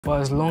For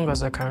as long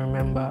as I can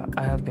remember,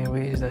 I have been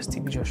raised as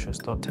TB Joshua's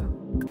daughter.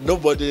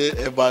 Nobody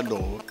ever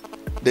know.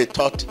 They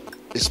thought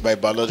it's my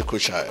biological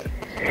child.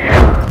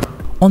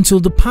 Until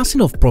the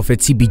passing of Prophet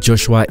TB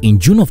Joshua in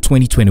June of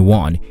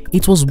 2021,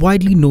 it was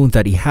widely known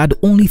that he had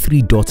only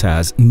 3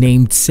 daughters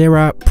named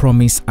Sarah,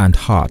 Promise, and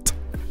Heart.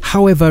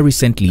 However,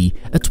 recently,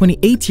 a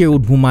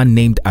 28-year-old woman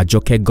named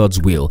Ajoke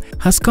Godswill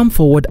has come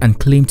forward and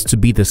claimed to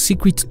be the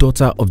secret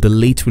daughter of the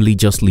late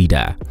religious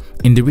leader.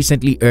 In the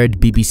recently aired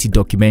BBC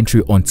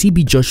documentary on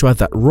TB Joshua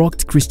that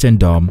rocked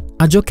Christendom,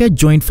 Ajoke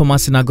joined former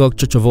Synagogue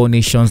Church of All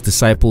Nations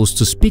disciples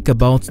to speak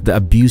about the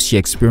abuse she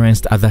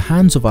experienced at the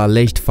hands of her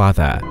alleged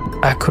father.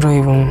 I couldn't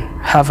even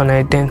have an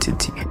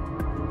identity.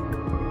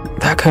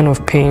 That kind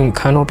of pain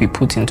cannot be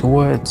put into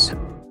words.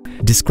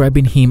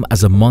 Describing him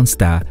as a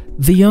monster,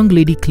 the young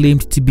lady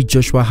claimed TB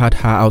Joshua had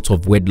her out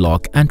of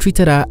wedlock and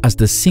treated her as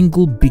the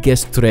single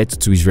biggest threat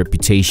to his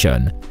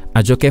reputation.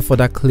 Ajoke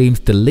further claimed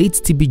the late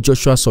TB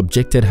Joshua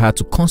subjected her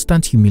to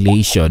constant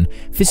humiliation,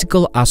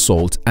 physical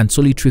assault, and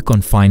solitary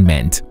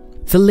confinement.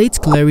 The late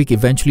cleric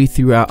eventually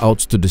threw her out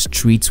to the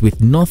streets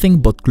with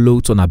nothing but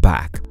clothes on her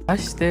back. I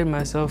stared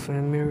myself in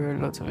the mirror a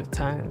lot of the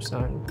times,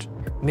 and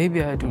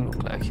maybe I do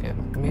look like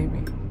him,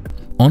 maybe.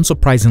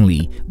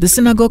 Unsurprisingly, the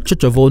Synagogue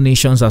Church of All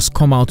Nations has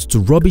come out to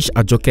rubbish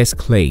Ajoke's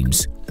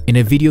claims. In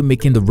a video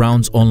making the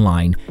rounds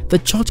online, the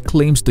church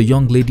claims the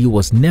young lady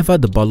was never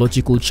the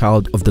biological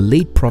child of the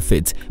late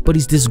prophet, but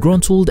his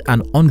disgruntled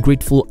and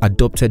ungrateful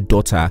adopted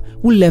daughter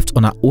who left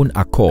on her own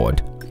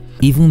accord.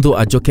 Even though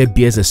Ajoke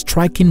bears a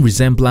striking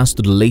resemblance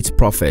to the late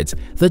prophet,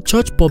 the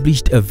church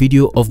published a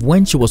video of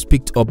when she was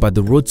picked up by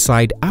the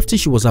roadside after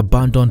she was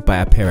abandoned by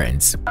her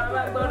parents.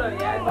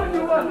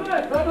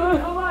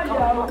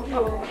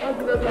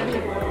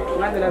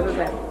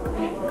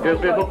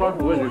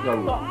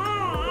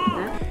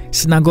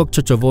 Synagogue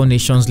Church of All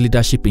Nations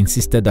leadership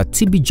insisted that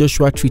TB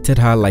Joshua treated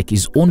her like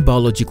his own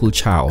biological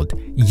child,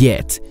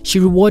 yet she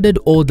rewarded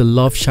all the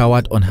love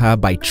showered on her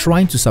by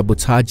trying to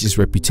sabotage his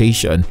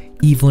reputation,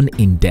 even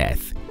in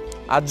death.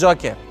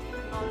 Ajoke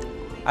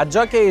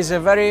is a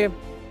very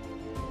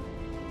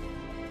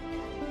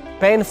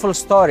painful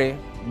story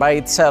by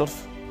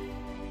itself.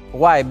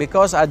 Why?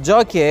 Because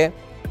Ajoke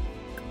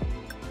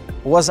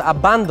was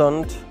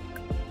abandoned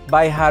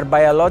by her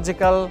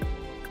biological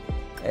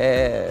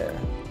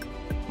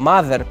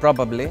mother,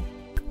 probably.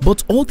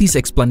 But all these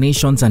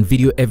explanations and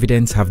video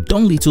evidence have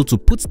done little to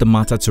put the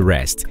matter to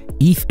rest.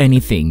 If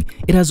anything,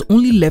 it has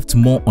only left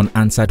more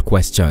unanswered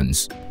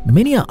questions.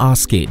 Many are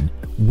asking,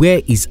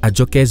 where is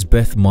Ajoke's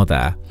birth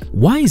mother?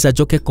 Why is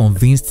Ajoke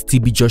convinced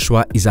TB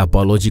Joshua is her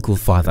biological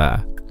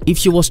father? If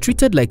she was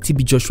treated like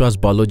TB Joshua's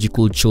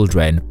biological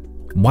children,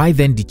 why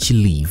then did she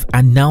leave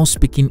and now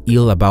speaking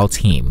ill about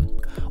him?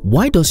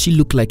 Why does she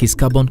look like his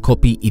carbon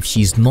copy if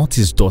she is not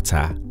his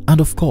daughter? And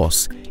of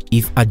course,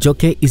 if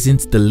Ajoke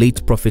isn't the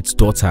late prophet's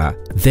daughter,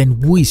 then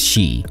who is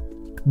she?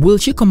 Will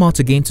she come out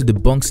again to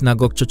debunk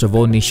Synagogue Church of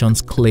All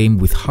Nations' claim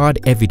with hard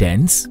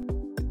evidence?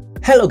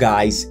 Hello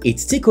guys,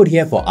 it's T-Code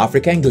here for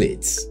African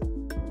Glitz.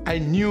 I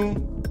knew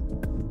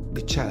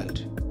the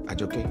child,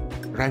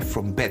 Ajoke, right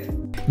from birth.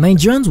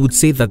 Nigerians would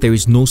say that there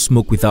is no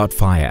smoke without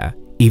fire.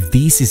 If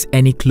this is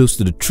any close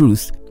to the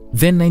truth,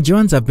 then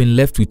Nigerians have been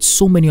left with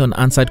so many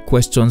unanswered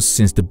questions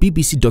since the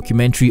BBC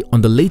documentary on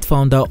the late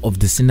founder of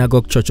the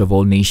Synagogue Church of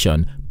All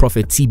Nations,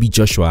 Prophet TB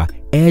Joshua,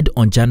 aired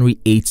on January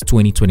 8,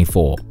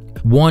 2024.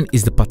 One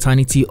is the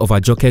paternity of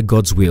Ajoke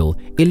Godswill,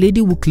 a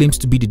lady who claims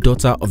to be the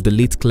daughter of the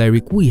late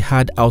cleric who he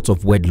had out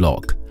of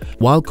wedlock.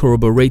 While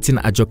corroborating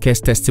Ajoke's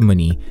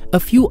testimony, a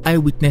few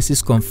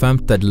eyewitnesses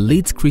confirmed that the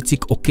late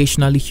critic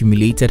occasionally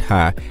humiliated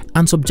her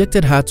and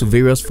subjected her to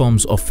various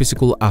forms of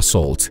physical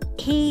assault.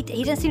 He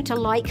doesn't seem to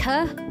like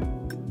her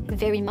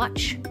very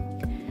much.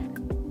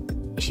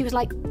 She was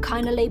like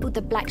kind of labeled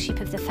the black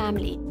sheep of the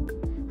family.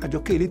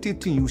 Ajoke, little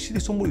thing, you see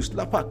somebody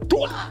slap her.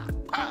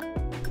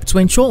 To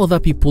ensure other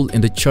people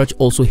in the church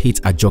also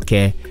hate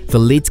Ajoke, the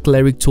late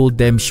cleric told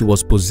them she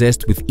was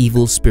possessed with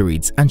evil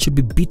spirits and should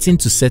be beaten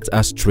to set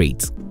her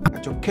straight.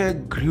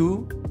 Ajoke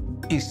grew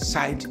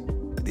inside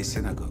the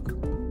synagogue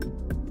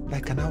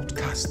like an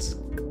outcast.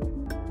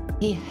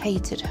 He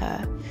hated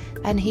her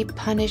and he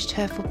punished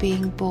her for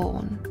being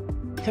born.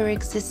 Her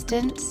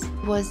existence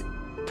was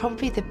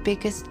probably the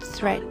biggest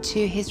threat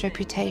to his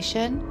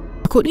reputation.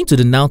 According to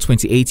the now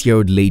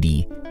 28-year-old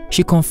lady,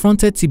 she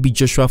confronted TB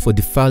Joshua for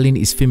defiling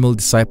his female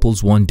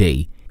disciples one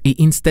day. He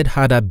instead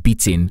had her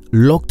beaten,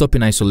 locked up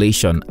in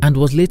isolation, and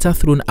was later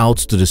thrown out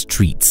to the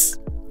streets.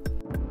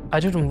 I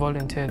didn't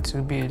volunteer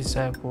to be a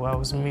disciple, I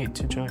was made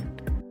to join.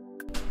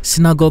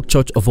 Synagogue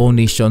Church of All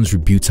Nations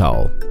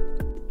rebuttal.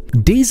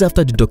 Days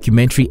after the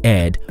documentary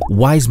aired,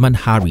 wise man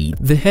Harry,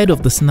 the head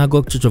of the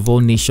Synagogue Church of All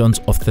Nations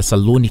of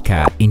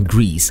Thessalonica in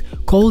Greece,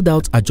 called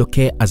out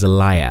Ajoke as a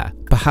liar,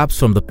 perhaps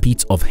from the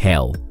pit of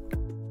hell.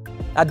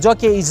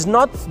 Ajoke is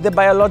not the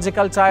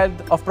biological child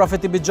of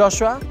Prophet TB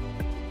Joshua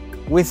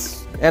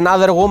with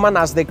another woman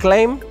as they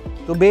claim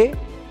to be.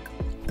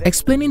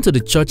 Explaining to the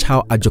church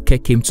how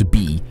Ajoke came to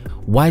be,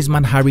 Wise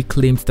man Harry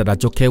claimed that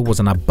Ajoke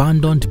was an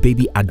abandoned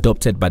baby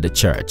adopted by the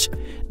church.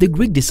 The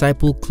Greek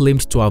disciple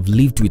claimed to have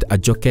lived with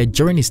Ajoke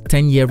during his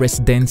 10-year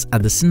residence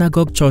at the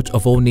Synagogue Church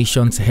of All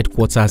Nations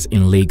headquarters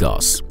in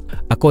Lagos.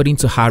 According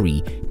to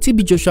Harry,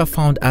 TB Joshua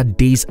found her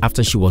days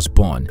after she was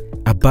born,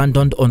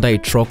 abandoned under a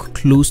truck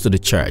close to the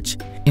church.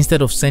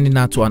 Instead of sending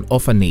her to an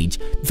orphanage,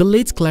 the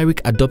late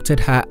cleric adopted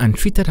her and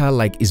treated her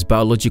like his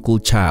biological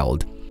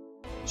child.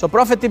 So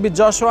Prophet TB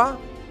Joshua,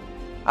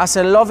 as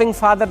a loving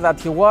father that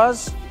he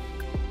was,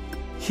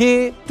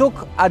 he took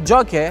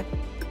Ajoke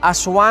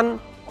as one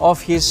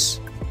of his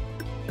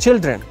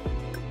children.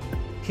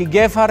 He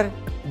gave her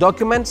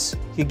documents,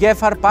 he gave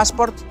her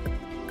passport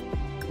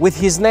with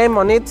his name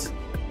on it,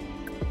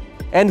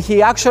 and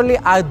he actually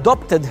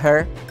adopted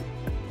her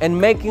and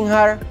making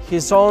her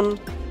his own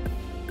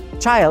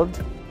child,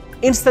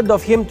 instead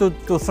of him to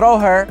throw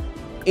her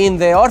in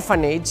the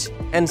orphanage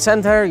and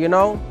send her, you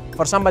know,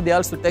 for somebody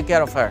else to take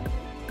care of her.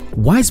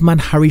 Wise man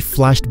Harry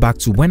flashed back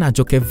to when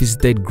Ajoke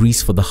visited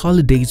Greece for the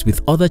holidays with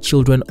other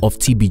children of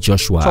TB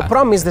Joshua. So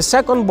Promise, the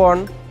second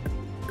born,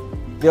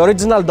 the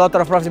original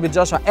daughter of Prophet TB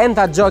Joshua, and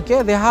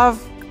Ajoke, they have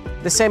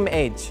the same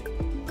age.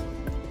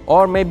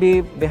 Or maybe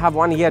they have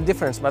 1 year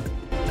difference, but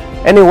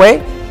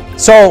anyway,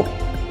 so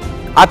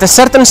at a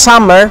certain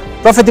summer,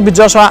 Prophet TB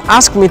Joshua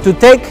asked me to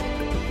take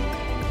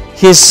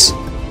his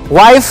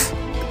wife,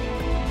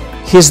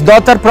 his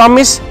daughter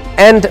Promise,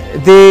 and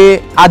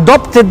the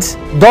adopted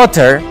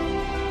daughter,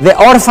 the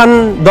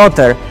orphan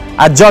daughter,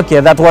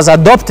 Ajoke, that was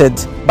adopted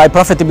by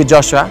Prophet TB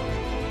Joshua,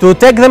 to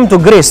take them to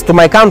Greece, to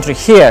my country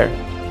here,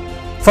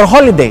 for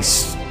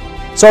holidays.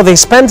 So they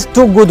spent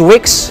 2 good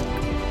weeks.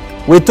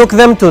 We took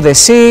them to the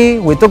sea,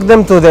 we took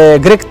them to the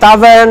Greek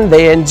tavern,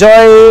 they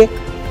enjoy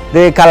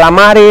the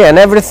calamari and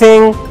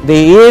everything,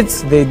 they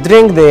eat, they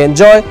drink, they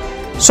enjoy.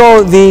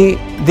 So they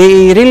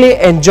really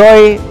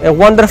enjoy a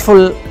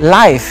wonderful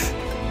life,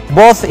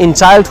 both in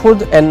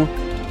childhood and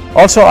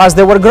also as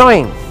they were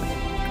growing.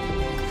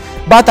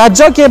 But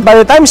Ajoke, by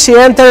the time she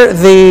entered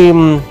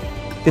the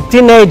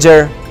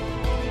teenager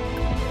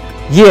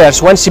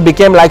years, when she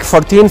became like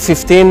 14,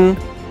 15,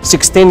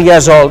 16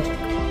 years old,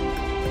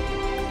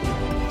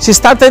 she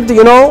started,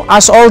 you know,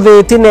 as all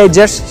the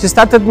teenagers, she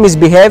started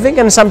misbehaving,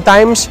 and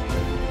sometimes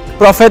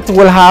Prophet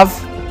will have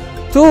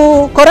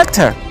to correct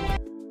her.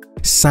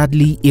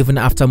 Sadly, even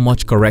after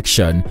much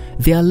correction,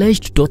 the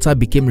alleged daughter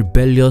became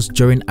rebellious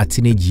during her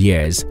teenage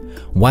years.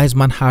 Wise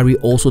man Harry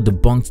also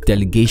debunked the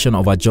allegation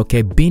of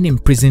Ajoke being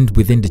imprisoned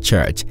within the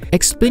church,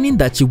 explaining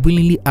that she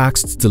willingly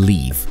asked to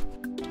leave.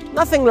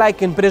 Nothing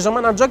like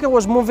imprisonment. Ajoke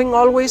was moving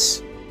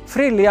always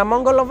freely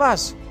among all of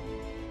us.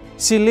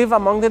 She lived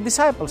among the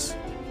disciples.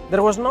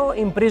 There was no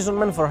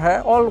imprisonment for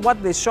her. All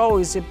what they show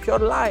is a pure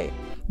lie.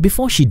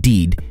 Before she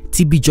did,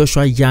 TB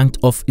Joshua yanked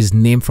off his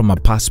name from her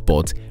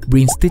passport,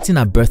 reinstating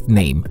her birth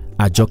name,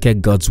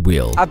 Ajoke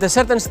Godswill. At a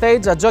certain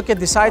stage, Ajoke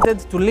decided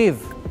to leave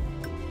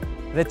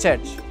the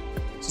church.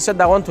 She said,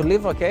 I want to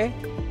leave, okay?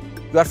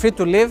 You are free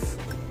to leave,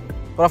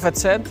 Prophet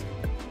said,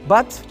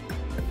 but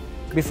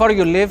before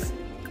you leave,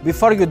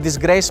 before you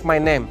disgrace my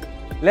name,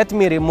 let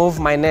me remove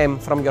my name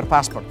from your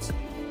passports.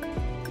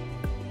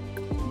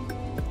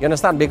 You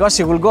understand? Because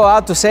she will go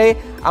out to say,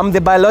 I'm the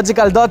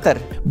biological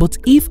daughter. But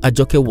if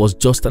Ajoke was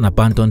just an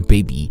abandoned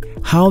baby,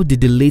 how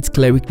did the late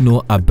cleric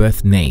know her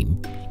birth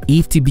name?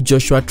 If TB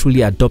Joshua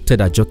truly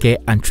adopted Ajoke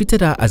and treated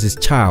her as his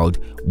child,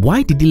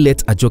 why did he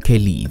let Ajoke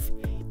leave?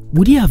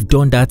 Would he have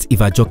done that if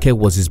Ajoke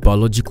was his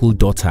biological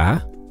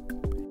daughter?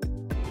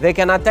 They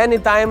can at any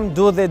time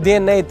do the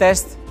DNA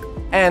test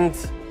and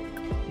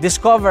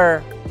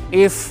discover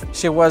if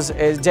she was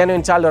a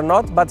genuine child or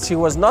not, but she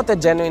was not a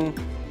genuine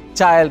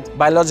child,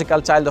 biological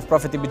child of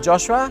Prophet TB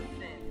Joshua.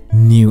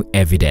 New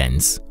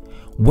evidence.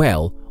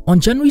 Well,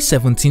 on January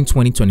 17,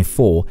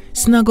 2024,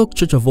 Synagogue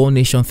Church of All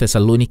Nations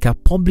Thessalonica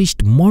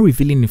published more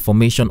revealing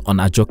information on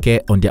Ajoke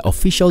on their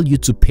official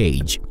YouTube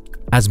page.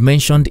 As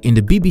mentioned in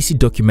the BBC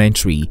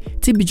documentary,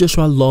 TB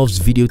Joshua loves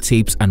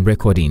videotapes and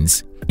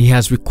recordings. He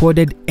has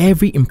recorded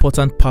every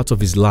important part of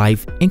his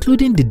life,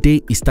 including the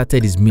day he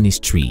started his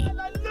ministry.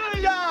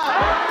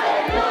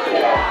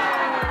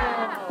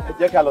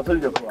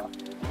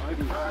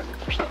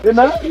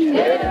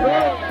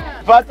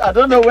 But I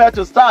don't know where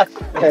to start.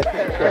 I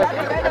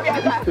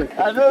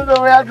don't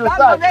know where to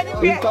start.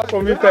 You start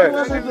from me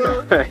first.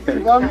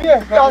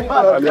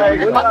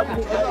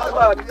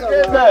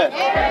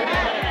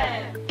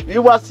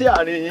 You were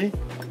here,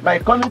 by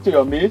coming to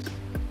your midst.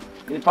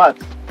 In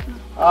fact,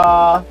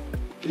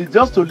 it's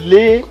just to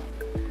lay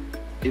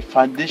a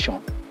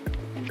foundation.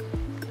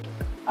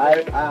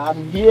 I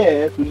am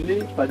here to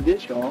lay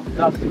foundation.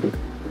 That's it.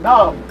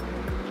 Now,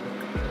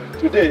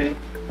 today,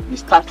 we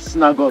start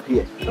synagogue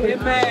here.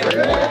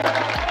 Amen.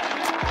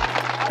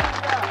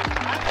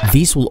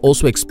 This will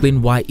also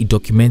explain why he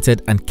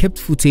documented and kept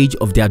footage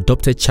of the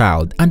adopted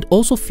child and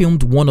also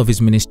filmed one of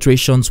his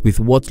ministrations with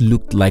what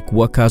looked like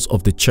workers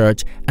of the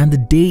church, and the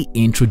day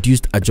he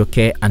introduced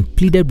Ajoke and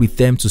pleaded with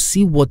them to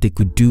see what they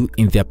could do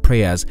in their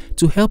prayers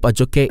to help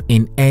Ajoke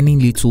in any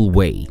little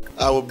way.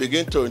 I will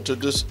begin to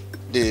introduce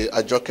the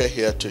Ajoke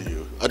here to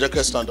you.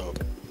 Ajoke, stand up.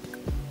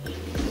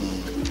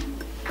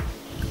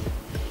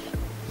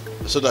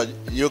 So that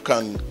you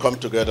can come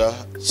together,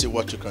 see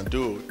what you can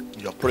do in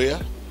your prayer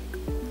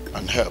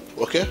and help,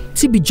 okay?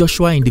 TB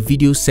Joshua in the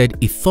video said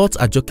he thought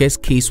Ajoke's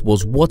case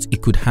was what he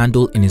could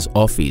handle in his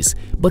office,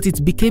 but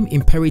it became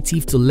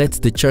imperative to let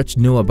the church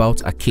know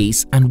about her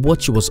case and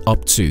what she was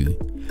up to.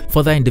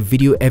 Further in the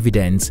video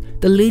evidence,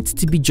 the late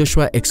TB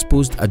Joshua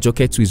exposed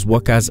Ajoke to his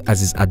workers as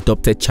his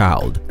adopted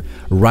child.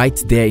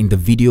 Right there in the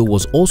video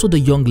was also the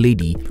young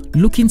lady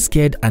looking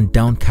scared and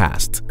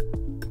downcast.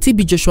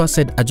 TB Joshua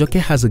said Ajoke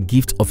has a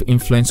gift of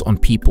influence on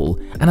people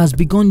and has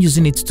begun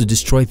using it to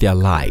destroy their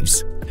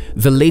lives.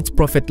 The late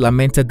prophet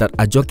lamented that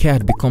Ajoke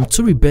had become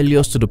too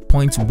rebellious to the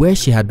point where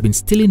she had been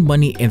stealing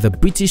money in the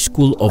British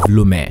school of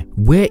Lome,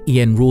 where he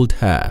enrolled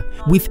her.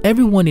 With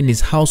everyone in his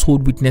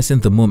household witnessing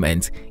the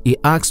moment, he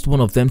asked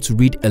one of them to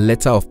read a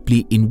letter of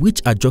plea in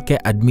which Ajoke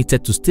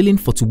admitted to stealing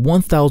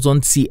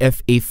 41,000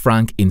 CFA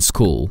franc in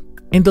school.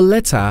 In the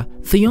letter,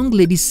 the young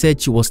lady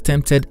said she was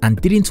tempted and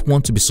didn't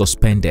want to be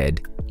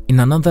suspended. In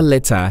another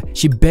letter,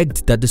 she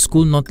begged that the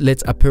school not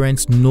let her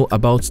parents know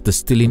about the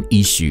stealing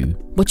issue,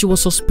 but she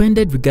was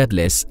suspended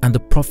regardless and the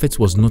prophet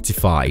was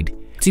notified.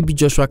 TB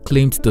Joshua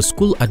claimed the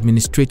school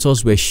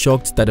administrators were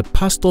shocked that the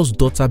pastor's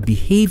daughter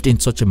behaved in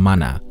such a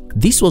manner.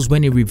 This was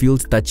when he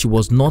revealed that she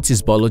was not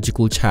his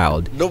biological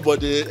child.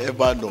 Nobody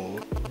ever know.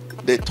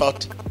 They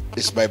thought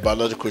it's my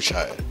biological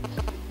child.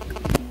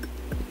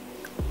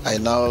 I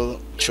now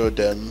showed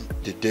them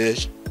the day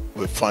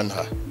we found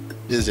her.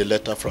 This is a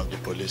letter from the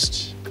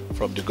police,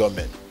 from the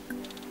government.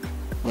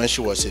 When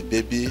she was a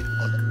baby,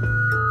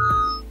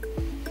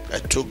 I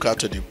took her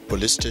to the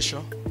police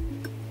station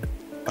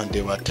and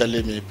they were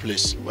telling me,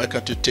 please, why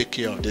can't you take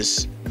care of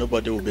this?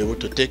 Nobody will be able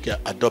to take care,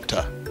 adopt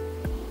her.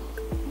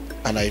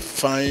 And I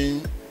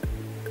find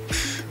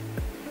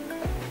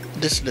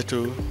this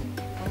little,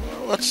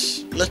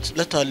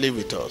 let her live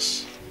with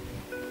us.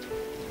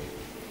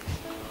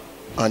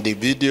 And the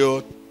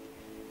video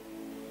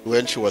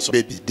when she was a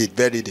baby, the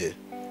very day,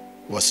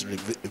 was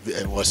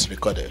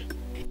recorded.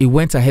 He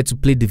went ahead to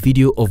play the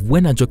video of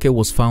when Ajoke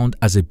was found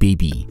as a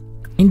baby.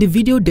 In the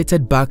video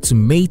dated back to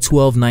May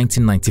 12,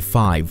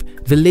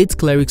 1995, the late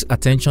cleric's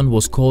attention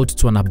was called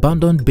to an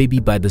abandoned baby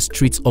by the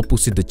street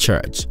opposite the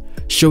church.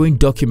 Showing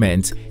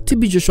documents,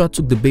 TB Joshua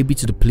took the baby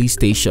to the police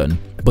station,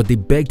 but they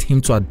begged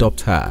him to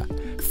adopt her.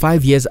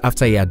 5 years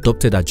after he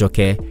adopted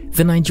Ajoke,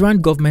 the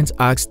Nigerian government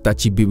asked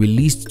that she be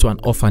released to an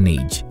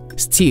orphanage.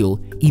 Still,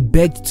 he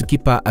begged to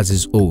keep her as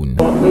his own.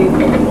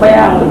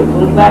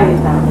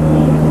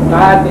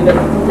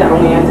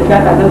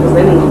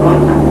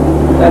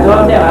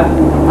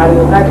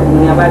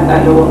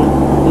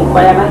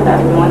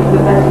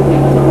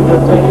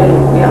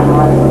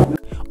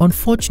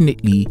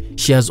 Unfortunately,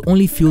 she has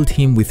only filled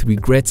him with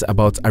regrets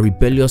about her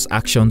rebellious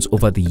actions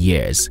over the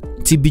years.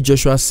 TB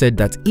Joshua said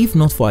that if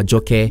not for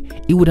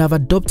Ajoke, he would have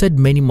adopted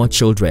many more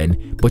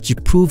children, but she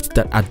proved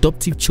that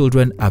adoptive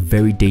children are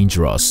very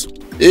dangerous.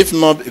 If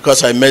not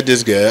because I met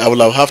this girl, I would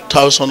have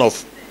thousands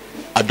of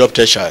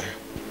adopted child.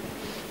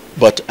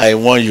 But I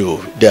warn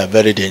you, they are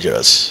very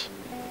dangerous.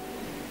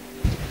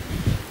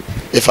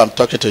 If I'm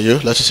talking to you,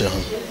 let's say,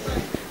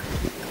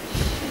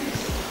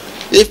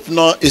 if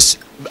not,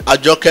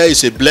 Ajoke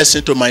is a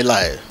blessing to my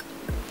life.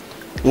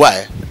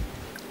 Why?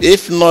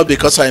 If not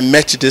because I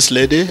met this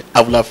lady,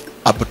 I would have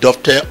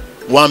adopted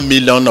 1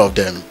 million of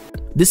them.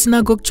 The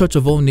Synagogue Church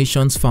of All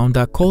Nations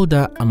founder called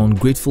her an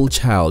ungrateful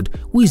child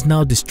who is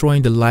now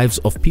destroying the lives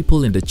of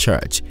people in the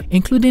church,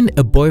 including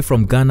a boy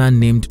from Ghana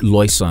named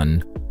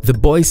Loyson. The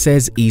boy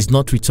says he is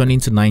not returning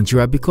to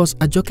Nigeria because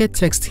Ajoke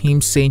texts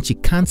him saying she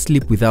can't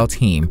sleep without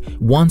him,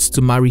 wants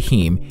to marry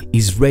him,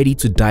 is ready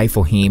to die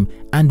for him,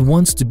 and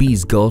wants to be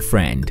his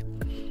girlfriend.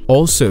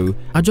 Also,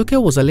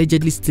 Ajoke was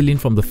allegedly stealing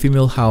from the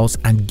female house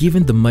and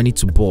giving the money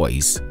to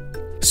boys.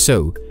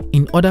 So,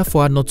 in order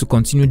for her not to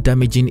continue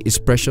damaging his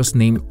precious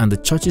name and the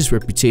church's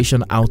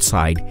reputation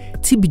outside,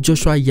 TB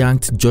Joshua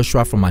yanked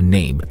Joshua from her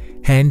name,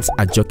 hence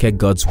Ajoke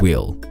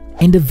Godswill.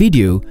 In the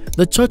video,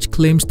 the church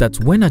claims that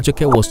when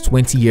Ajoke was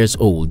 20 years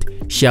old,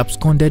 she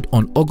absconded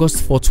on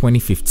August 4,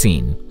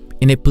 2015.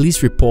 In a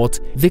police report,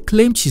 they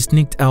claimed she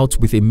sneaked out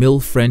with a male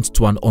friend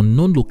to an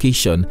unknown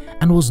location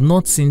and was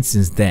not seen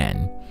since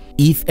then.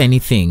 If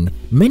anything,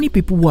 many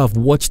people who have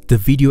watched the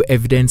video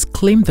evidence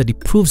claim that it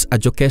proves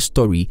Ajoke's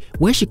story,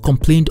 where she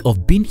complained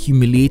of being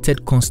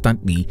humiliated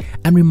constantly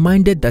and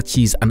reminded that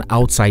she is an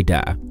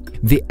outsider.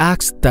 They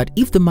asked that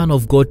if the man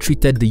of God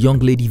treated the young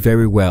lady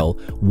very well,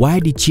 why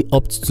did she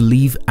opt to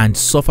leave and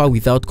suffer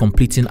without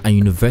completing a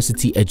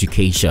university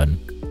education?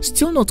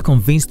 Still not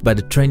convinced by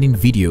the trending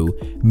video,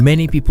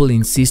 many people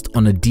insist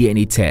on a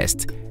DNA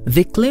test.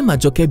 They claim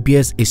Ajoke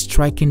bears a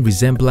striking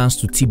resemblance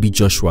to TB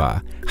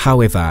Joshua.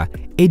 However,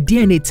 a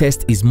DNA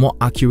test is more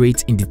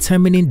accurate in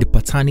determining the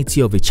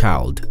paternity of a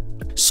child.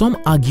 Some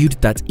argued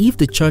that if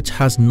the church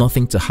has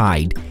nothing to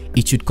hide,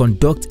 it should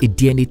conduct a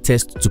DNA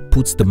test to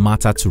put the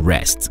matter to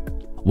rest.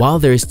 While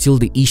there is still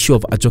the issue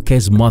of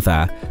Ajoke's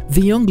mother,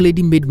 the young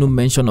lady made no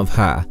mention of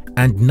her,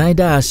 and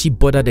neither has she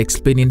bothered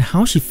explaining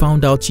how she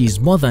found out she is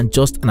more than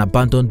just an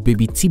abandoned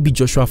baby TB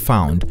Joshua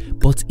found,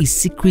 but a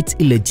secret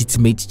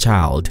illegitimate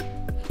child.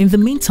 In the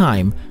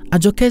meantime,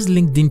 Ajoke's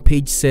LinkedIn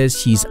page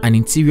says she is an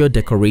interior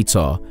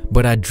decorator,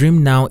 but her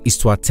dream now is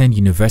to attend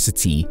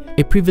university,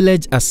 a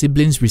privilege her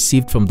siblings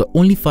received from the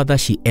only father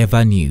she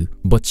ever knew,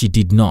 but she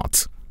did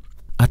not.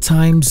 At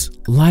times,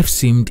 life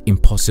seemed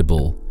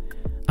impossible.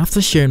 After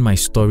sharing my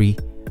story,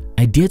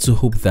 I dared to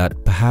hope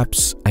that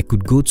perhaps I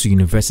could go to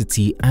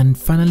university and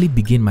finally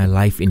begin my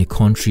life in a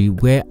country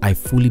where I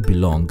fully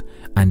belong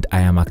and I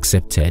am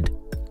accepted.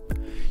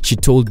 She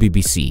told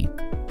BBC.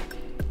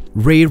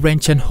 Ray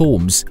Renchen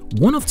Holmes,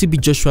 one of TB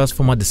Joshua's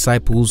former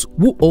disciples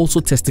who also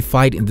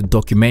testified in the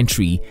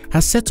documentary,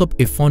 has set up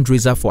a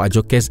fundraiser for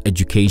Ajoke's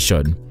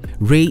education.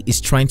 Ray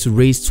is trying to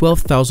raise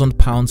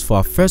 £12,000 for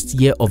her first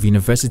year of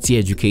university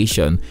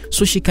education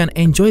so she can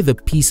enjoy the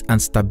peace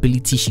and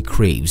stability she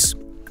craves.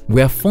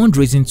 We are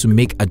fundraising to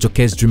make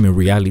Ajoke's dream a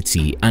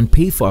reality and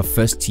pay for her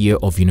first year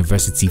of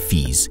university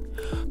fees.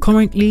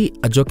 Currently,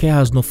 Ajoke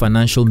has no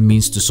financial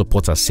means to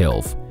support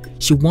herself.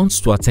 She wants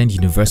to attend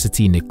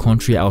university in a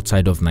country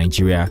outside of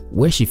Nigeria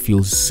where she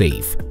feels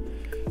safe.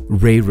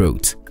 Ray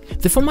wrote,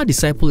 the former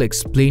disciple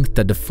explained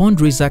that the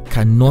fundraiser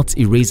cannot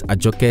erase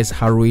Ajoke's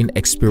harrowing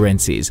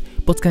experiences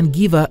but can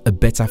give her a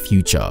better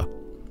future.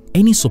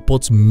 Any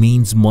support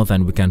means more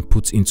than we can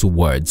put into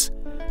words.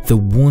 The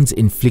wounds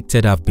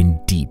inflicted have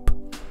been deep.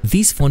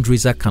 This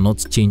fundraiser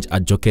cannot change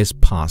Ajoke's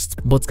past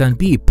but can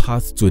be a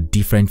path to a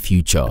different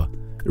future,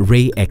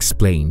 Ray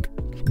explained.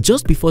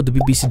 Just before the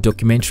BBC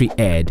documentary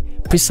aired,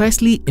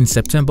 precisely in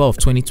September of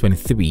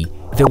 2023,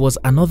 there was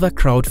another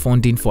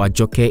crowdfunding for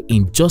Ajoke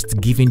in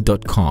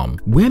justgiving.com,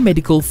 where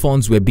medical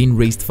funds were being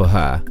raised for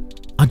her.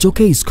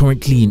 Ajoke is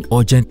currently in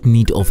urgent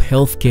need of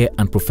healthcare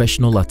and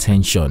professional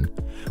attention.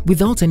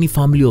 Without any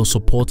family or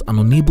support and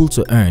unable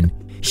to earn,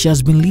 she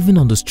has been living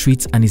on the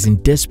streets and is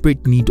in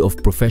desperate need of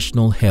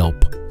professional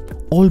help.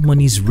 All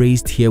monies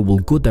raised here will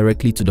go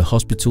directly to the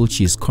hospital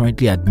she is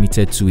currently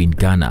admitted to in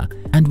Ghana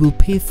and will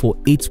pay for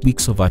 8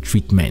 weeks of her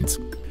treatment.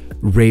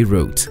 Ray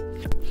wrote,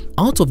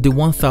 out of the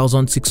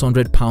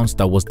 £1,600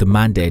 that was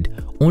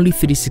demanded, only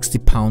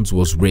 £360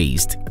 was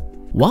raised.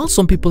 While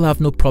some people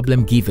have no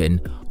problem giving,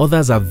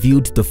 others have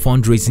viewed the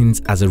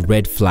fundraisings as a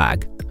red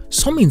flag.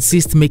 Some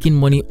insist making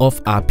money off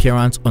her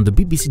appearance on the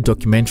BBC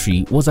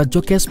documentary was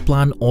Ajoke's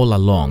plan all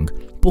along,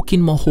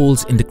 poking more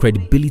holes in the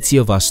credibility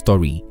of her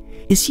story.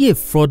 Is she a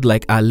fraud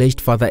like her alleged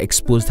father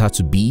exposed her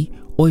to be,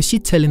 or is she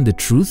telling the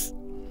truth?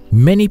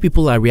 Many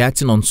people are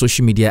reacting on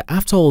social media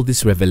after all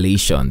these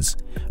revelations.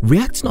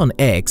 Reacting on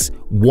X,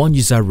 one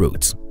user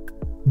wrote,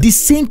 the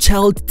same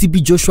child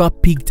TB Joshua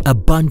picked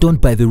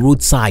abandoned by the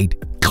roadside,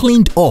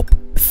 cleaned up,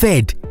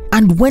 fed,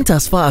 and went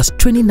as far as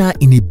training her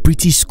in a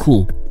British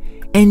school,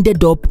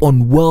 ended up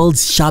on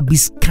world's shabby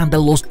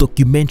scandalous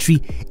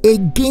documentary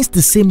against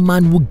the same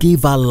man who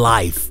gave her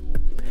life.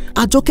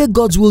 Ajoke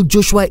Godswill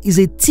Joshua is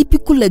a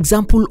typical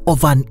example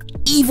of an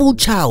evil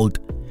child.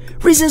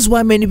 Reasons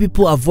why many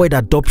people avoid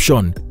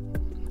adoption.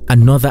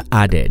 Another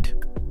added,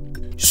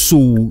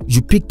 so you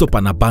picked up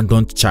an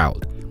abandoned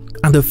child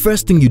and the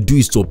first thing you do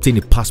is to obtain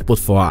a passport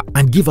for her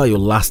and give her your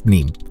last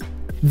name.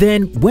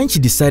 Then when she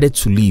decided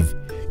to leave,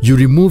 you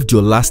removed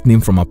your last name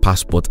from her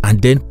passport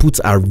and then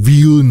put her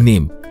real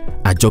name,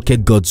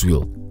 Ajoke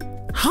Godswill.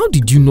 How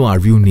did you know her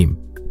real name?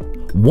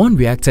 One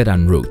reacted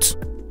and wrote,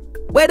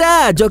 whether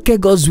Ajoke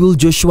Godswill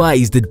Joshua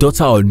is the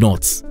daughter or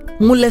not,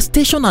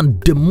 molestation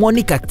and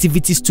demonic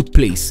activities took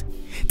place.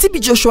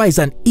 TB Joshua is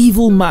an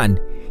evil man,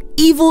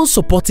 evil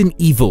supporting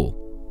evil.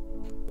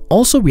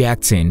 Also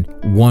reacting,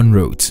 one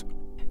wrote,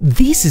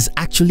 this is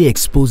actually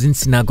exposing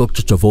Synagogue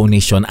Church of All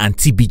Nations and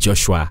TB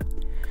Joshua.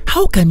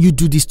 How can you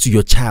do this to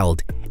your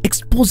child,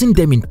 exposing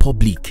them in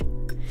public?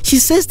 She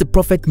says the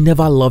prophet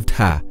never loved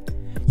her.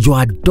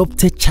 Your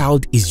adopted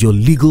child is your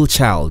legal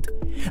child.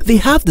 They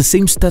have the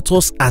same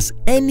status as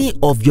any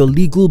of your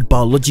legal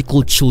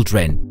biological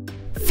children.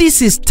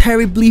 This is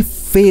terribly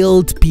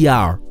failed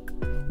PR.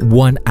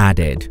 One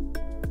added,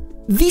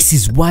 this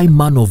is why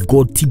man of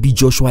God TB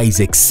Joshua is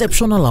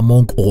exceptional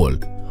among all.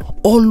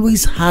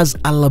 Always has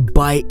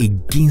alibi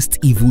against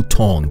evil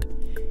tongue.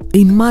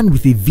 A man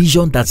with a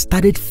vision that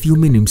started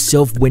filming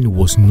himself when he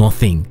was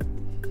nothing.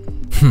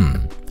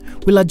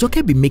 Will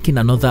Ajoke be making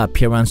another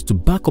appearance to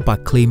back up her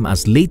claim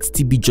as late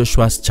TB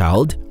Joshua's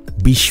child?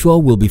 Be sure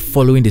we'll be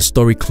following the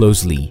story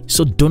closely,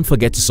 so don't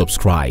forget to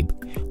subscribe.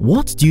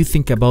 What do you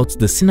think about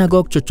the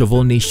Synagogue Church of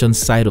All Nations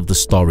side of the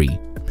story?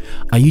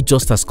 Are you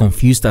just as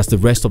confused as the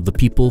rest of the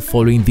people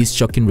following this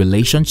shocking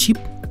relationship?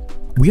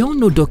 We all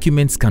know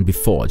documents can be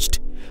forged.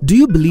 Do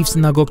you believe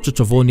Synagogue Church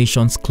of All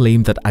Nations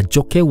claim that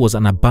Ajoke was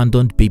an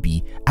abandoned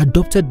baby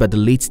adopted by the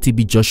late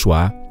TB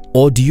Joshua?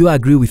 Or do you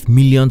agree with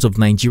millions of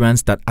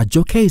Nigerians that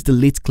Ajoke is the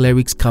late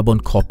cleric's carbon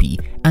copy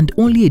and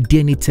only a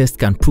DNA test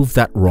can prove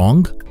that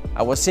wrong?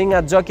 I was seeing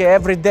Ajoke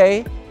every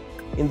day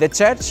in the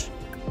church.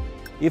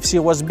 If she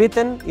was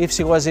beaten, if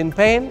she was in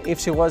pain, if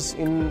she was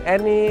in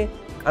any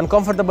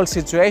uncomfortable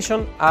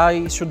situation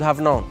I should have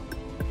known.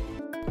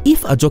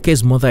 If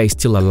Ajoke's mother is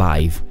still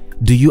alive,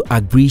 do you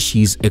agree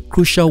she is a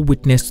crucial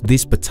witness to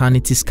this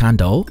paternity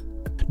scandal?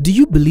 Do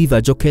you believe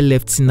Ajoke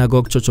left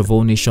Synagogue Church of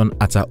All Nations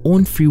at her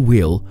own free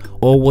will,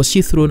 or was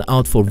she thrown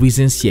out for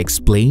reasons she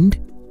explained?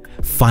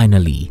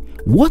 Finally,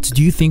 what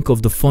do you think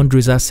of the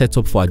fundraiser set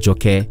up for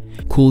Ajoke?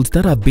 Could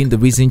that have been the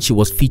reason she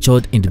was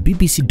featured in the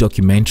BBC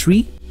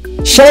documentary?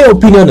 Share your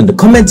opinion in the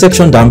comment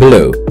section down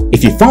below.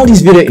 If you found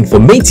this video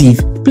informative,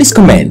 please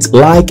comment,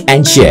 like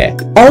and share.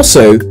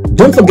 Also,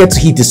 don't forget to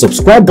hit the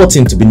subscribe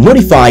button to be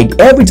notified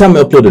every time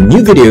I upload a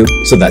new video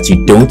so that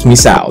you don't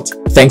miss out.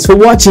 Thanks for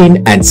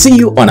watching and see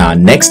you on our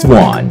next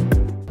one.